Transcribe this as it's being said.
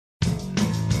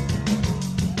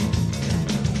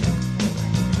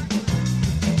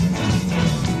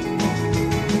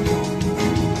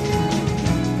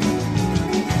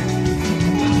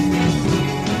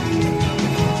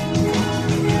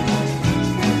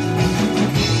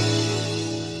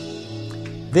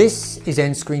This is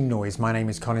nScreenNoise. My name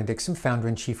is Colin Dixon, founder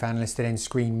and chief analyst at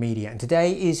nScreen Media, and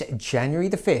today is January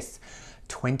the 5th,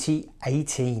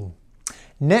 2018.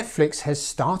 Netflix has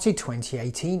started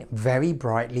 2018 very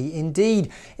brightly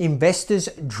indeed. Investors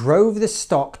drove the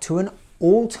stock to an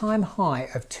all-time high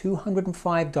of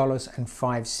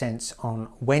 $205.05 on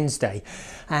Wednesday.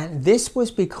 And this was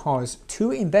because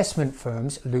two investment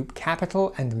firms, Loop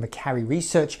Capital and Macquarie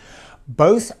Research,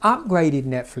 both upgraded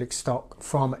Netflix stock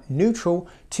from neutral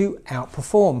to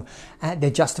outperform. Their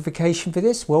justification for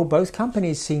this? Well, both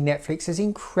companies see Netflix as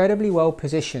incredibly well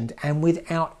positioned and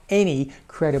without any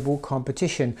credible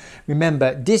competition.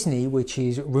 Remember, Disney, which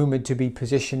is rumored to be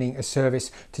positioning a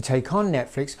service to take on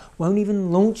Netflix, won't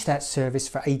even launch that service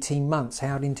for 18 months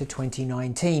out into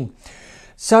 2019.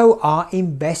 So are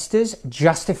investors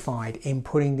justified in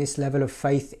putting this level of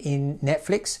faith in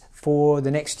Netflix for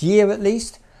the next year at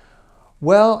least?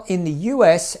 Well, in the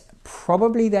US,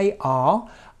 probably they are.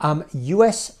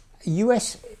 US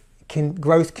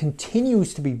growth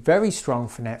continues to be very strong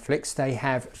for Netflix. They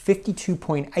have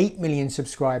 52.8 million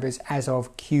subscribers as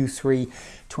of Q3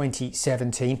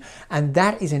 2017, and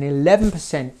that is an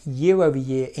 11%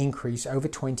 year-over-year increase over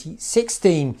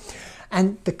 2016.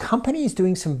 And the company is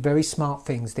doing some very smart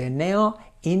things. They're now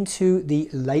into the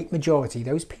late majority,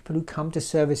 those people who come to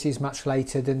services much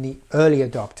later than the early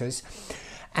adopters.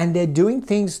 And they're doing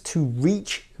things to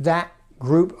reach that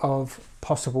group of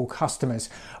possible customers.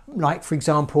 Like, for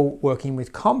example, working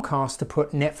with Comcast to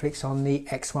put Netflix on the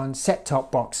X1 set-top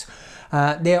box.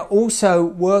 They're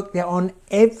on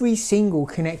every single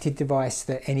connected device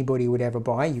that anybody would ever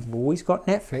buy. You've always got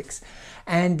Netflix.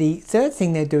 And the third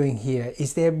thing they're doing here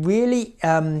is they're really...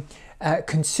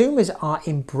 consumers are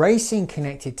embracing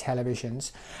connected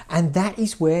televisions, and that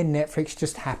is where Netflix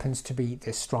just happens to be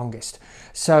the strongest.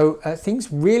 So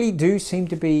things really do seem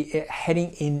to be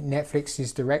heading in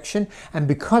Netflix's direction, and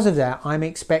because of that, I'm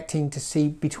expecting to see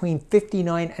between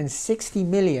 59 and 60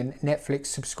 million Netflix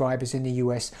subscribers in the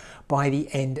US by the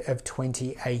end of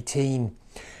 2018.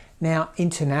 Now,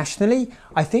 internationally,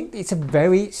 I think it's a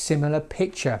very similar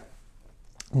picture.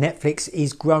 Netflix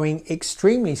is growing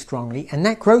extremely strongly, and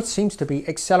that growth seems to be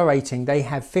accelerating. They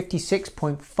have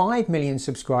 56.5 million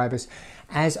subscribers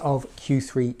as of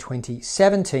Q3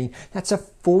 2017. That's a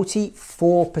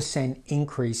 44%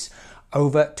 increase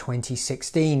over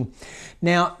 2016.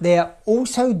 Now, they're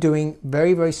also doing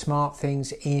very, very smart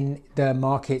things in the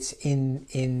markets in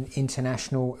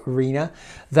international arena.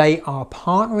 They are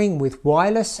partnering with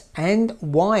wireless and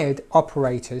wired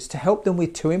operators to help them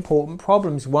with two important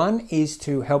problems. One is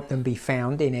to help them be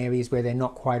found in areas where they're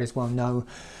not quite as well known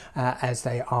as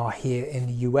they are here in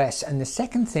the US. And the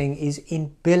second thing is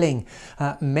in billing.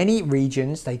 Many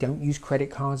regions, they don't use credit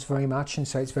cards very much, and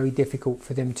so it's very difficult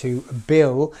for them to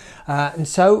bill. And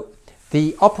so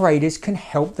the operators can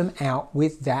help them out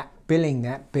with that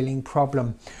billing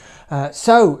problem.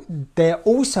 So they're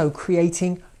also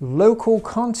creating local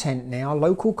content now,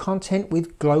 local content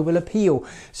with global appeal.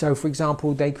 So for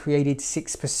example, they created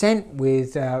 6%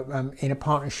 with in a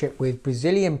partnership with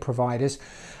Brazilian providers,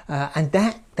 and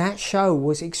that show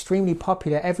was extremely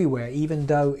popular everywhere, even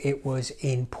though it was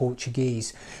in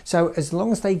Portuguese. So as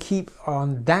long as they keep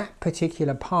on that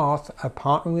particular path of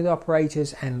partnering with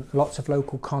operators and lots of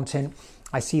local content,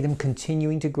 I see them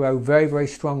continuing to grow very, very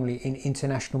strongly in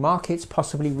international markets,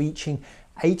 possibly reaching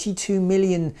 82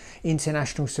 million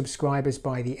international subscribers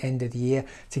by the end of the year,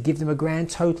 to give them a grand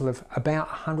total of about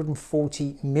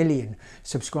 140 million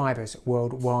subscribers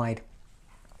worldwide.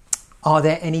 Are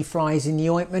there any flies in the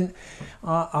ointment?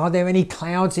 Are there any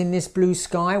clouds in this blue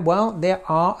sky? Well, there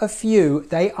are a few.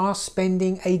 They are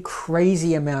spending a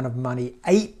crazy amount of money,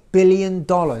 $8 billion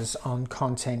on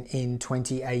content in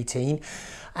 2018.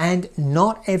 And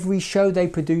not every show they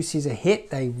produce is a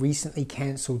hit. They recently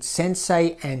cancelled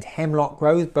Sensei and Hemlock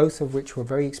Grove, both of which were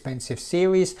very expensive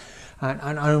series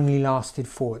and only lasted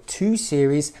for 2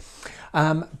 series.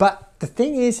 But the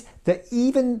thing is that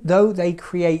even though they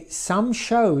create some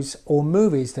shows or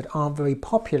movies that aren't very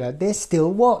popular, they're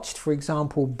still watched. For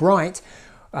example, Bright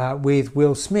with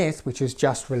Will Smith, which was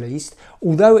just released,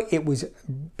 although it was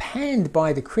panned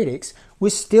by the critics,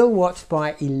 was still watched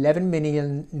by 11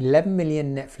 million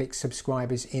Netflix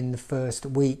subscribers in the first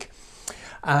week.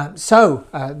 So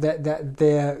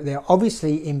they're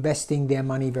obviously investing their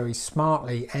money very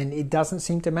smartly, and it doesn't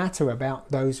seem to matter about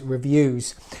those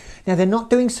reviews. Now, they're not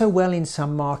doing so well in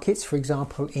some markets. For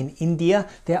example, in India,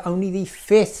 they're only the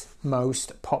 5th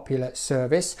most popular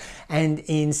service, and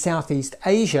in Southeast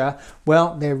Asia,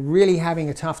 well, they're really having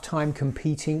a tough time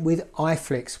competing with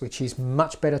iFlix, which is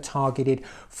much better targeted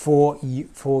for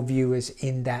viewers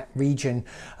in that region.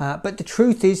 But the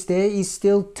truth is, there is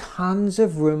still tons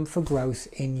of room for growth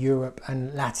in Europe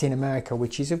and Latin America,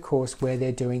 which is of course where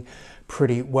they're doing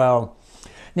pretty well.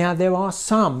 Now, there are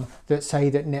some that say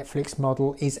that Netflix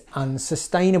model is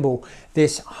unsustainable.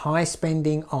 This high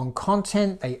spending on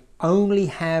content, they only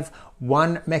have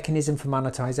one mechanism for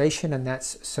monetization, and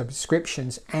that's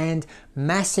subscriptions, and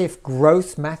massive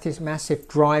growth, massive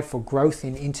drive for growth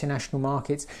in international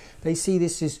markets. They see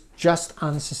this as just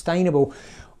unsustainable.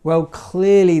 Well,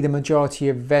 clearly the majority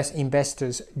of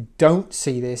investors don't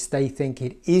see this. They think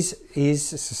it is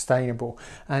sustainable.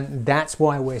 And that's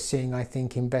why we're seeing, I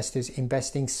think, investors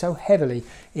investing so heavily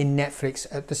in Netflix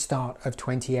at the start of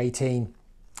 2018.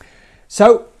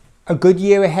 So a good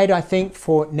year ahead, I think,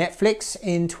 for Netflix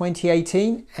in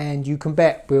 2018. And you can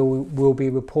bet we'll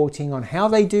be reporting on how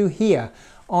they do here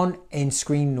on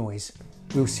nScreenNoise.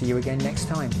 We'll see you again next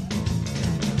time.